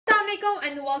Assalamualaikum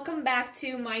and welcome back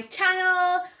to my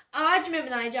channel. आज मैं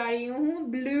बनाने जा रही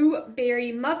हूँ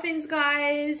blueberry muffins,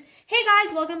 guys. Hey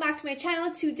guys, welcome back to my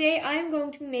channel. Today I'm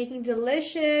going to be making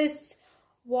delicious,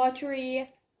 watery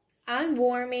and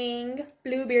warming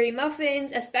blueberry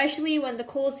muffins, especially when the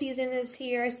cold season is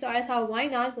here. So I thought, why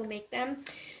not? We'll make them.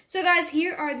 So guys,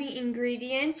 here are the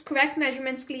ingredients. Correct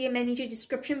measurements के लिए मैं नीचे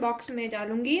description box में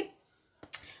डालूंगी.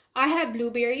 I have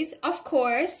blueberries, of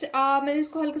course. मैंने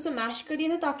इसको हल्का सा मैश कर दिया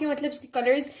था ताकि मतलब इसके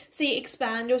कलर्स से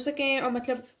एक्सपैंड हो सकें और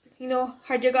मतलब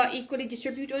हर जगह equally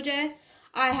distribute हो जाए.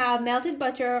 I have melted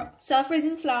butter,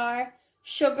 self-raising flour,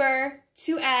 sugar,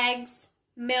 2 eggs,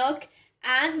 milk,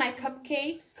 and my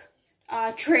cupcake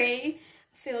tray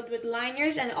filled with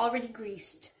liners and already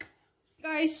greased.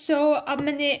 Guys, so अब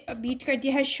मैंने beat कर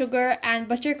दिया है sugar and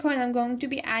butter को, and I'm going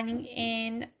to be adding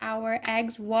in our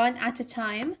eggs one at a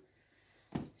time.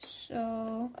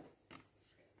 So,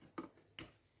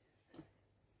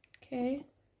 okay,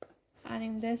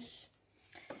 adding this,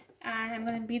 and I'm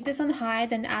gonna beat this on high,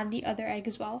 then add the other egg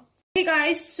as well. Okay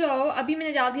guys, so अभी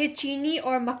मैंने डाल दिया चीनी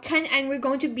और मक्खन, and we're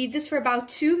going to beat this for about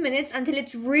 2 minutes until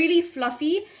it's really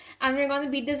fluffy, and we're going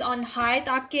to beat this on high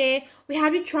ताकि we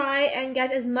have to try and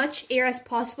get as much air as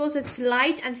possible so it's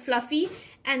light and fluffy,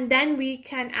 and then we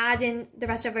can add in the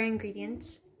rest of our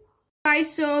ingredients. Guys,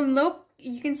 so look,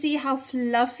 you can see how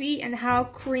fluffy and how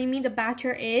creamy the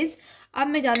batter is. अब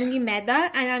मैं डालूंगी मैदा,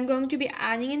 and I'm going to be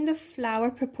adding in the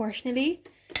flour proportionally.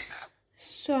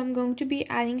 So I'm going to be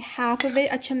adding half of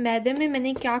it. अच्छा, मैदे में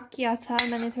मैंने क्या किया था,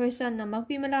 मैंने थोड़ा सा नमक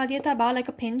भी मिला दिया था, about like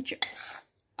a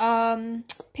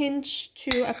pinch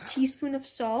to a teaspoon of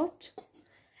salt.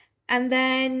 And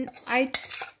then I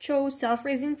chose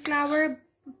self-raising flour,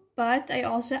 but I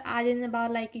also added in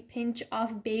about like a pinch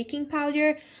of baking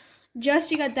powder, just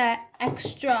to get that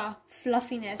extra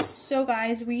fluffiness. So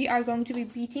guys, we are going to be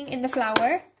beating in the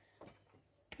flour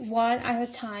one at a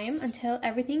time until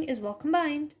everything is well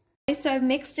combined. So I've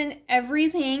mixed in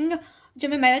everything. जब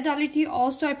मैं मैदा डाल रही थी,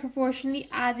 also I proportionally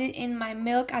added in my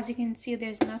milk. As you can see,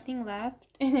 there's nothing left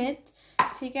in it.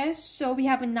 ठीक है? So we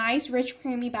have a nice rich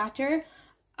creamy batter.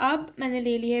 अब मैंने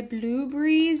ले लिए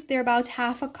blueberries. They're about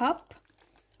half a cup.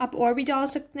 आप और भी डाल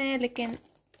सकते हैं, लेकिन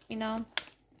you know,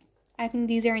 I think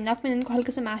these are enough. मैंने इनको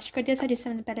हल्का सा मैश कर दिया था, जिससे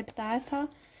मैंने पहले बताया था.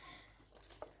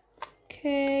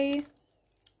 Okay.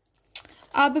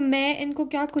 अब मैं इनको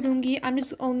क्या करूँगी? I'm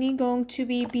just only going to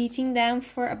be beating them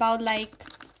for about like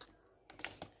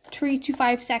 3 to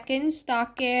 5 seconds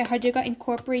ताकि हर जगह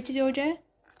incorporated हो जाए.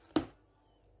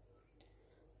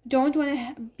 Don't want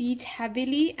to beat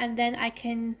heavily, and then I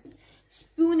can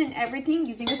spoon in everything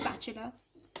using a spatula.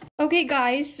 Okay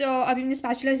guys, so अभी मैंने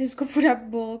spatula से इसको पूरा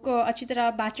bowl को अच्छी तरह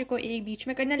बैटर को एक बीच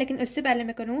में करना है, लेकिन उससे पहले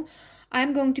मैं करूँ,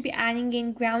 I'm going to be adding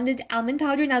in grounded almond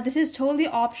powder. Now this is totally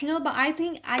optional, but I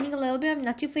think adding a little bit of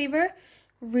nutty flavor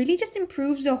really just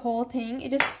improves the whole thing.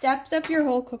 It just steps up your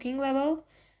whole cooking level.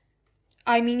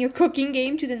 I mean your cooking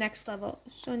game to the next level.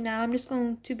 So now I'm just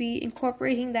going to be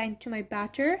incorporating that into my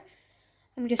batter.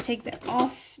 Let me just take that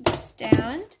off the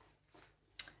stand,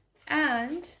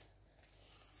 and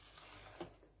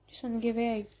just want to give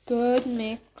it a good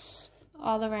mix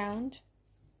all around.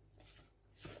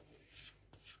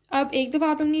 अब एक दफ़ा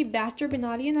आप लोगों ने batter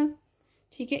बना लिया ना,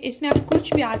 ठीक है, इसमें आप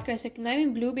कुछ भी ऐड कर सकते हैं. I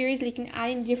mean blueberries, you can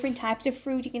add in different types of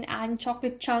fruit. You can add in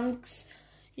chocolate chunks.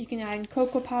 You can add in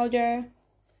cocoa powder.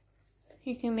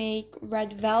 You can make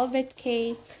red velvet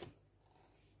cake.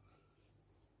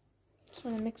 Just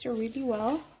want to mix it really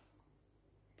well.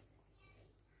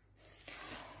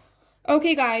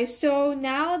 Okay guys, so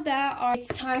now that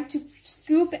it's time to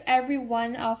scoop every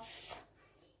one of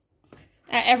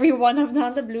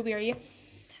not the blueberry.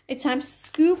 It's time to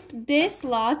scoop this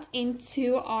lot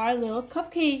into our little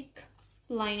cupcake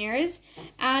liners,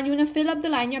 and you want to fill up the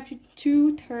liner up to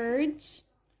 2/3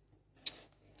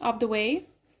 of the way,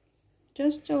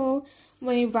 just so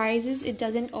when it rises it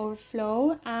doesn't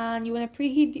overflow. And you want to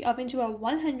preheat the oven to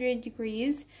 100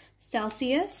 degrees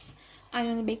Celsius. I'm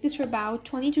going to bake this for about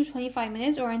 20 to 25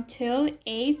 minutes, or until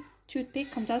a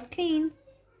toothpick comes out clean.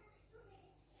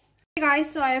 Okay guys,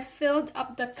 so I have filled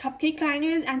up the cupcake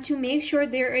liners, and to make sure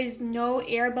there is no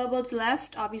air bubbles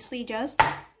left, obviously just,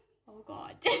 oh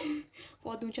god,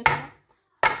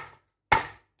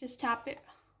 just tap it.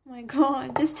 Oh my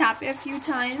god, just tap it a few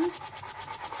times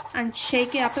and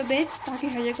shake it up a bit ताकि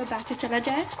हर जगह batter चला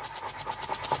जाए.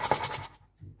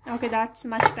 Okay, that's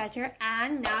much better,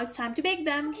 and now it's time to bake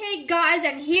them. Okay guys,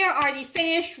 and here are the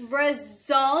finished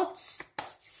results.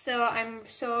 So I'm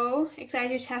so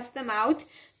excited to test them out.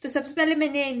 तो सबसे पहले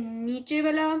मैंने नीचे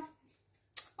वाला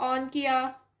ऑन किया,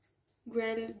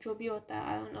 ग्रिल जो भी होता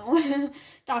है, आई डोंट नो,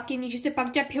 ताकि नीचे से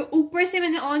पक जाए. फिर ऊपर से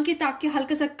मैंने ऑन किया ताकि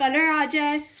हल्का सा कलर आ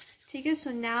जाए. ठीक है.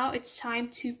 So now it's time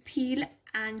to peel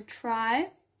and try.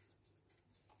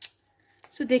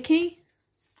 सो देखें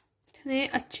इतने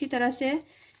अच्छी तरह से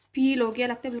पील हो गया,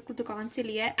 लगता है बिल्कुल दुकान से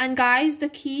लिया है. And guys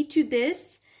the key to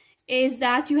this is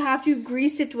that you have to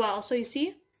grease it well. So you see,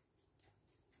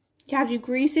 you have to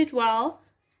grease it well,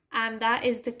 and that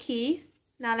is the key.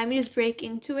 Now let me just break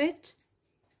into it.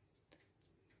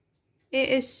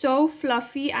 It is so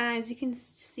fluffy, and as you can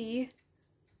see,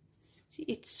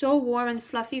 it's so warm and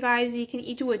fluffy, guys. You can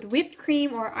eat it with whipped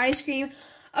cream or ice cream.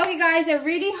 Okay guys, I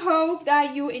really hope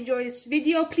that you enjoyed this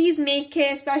video. Please make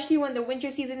it, especially when the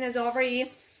winter season is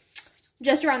already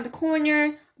just around the corner.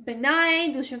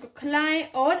 बनाएं, दूसरों को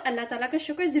खिलाएं और अल्लाह ताला का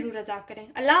शुक्र ज़रूर अदा करें.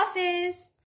 अल्लाह हाफिज़.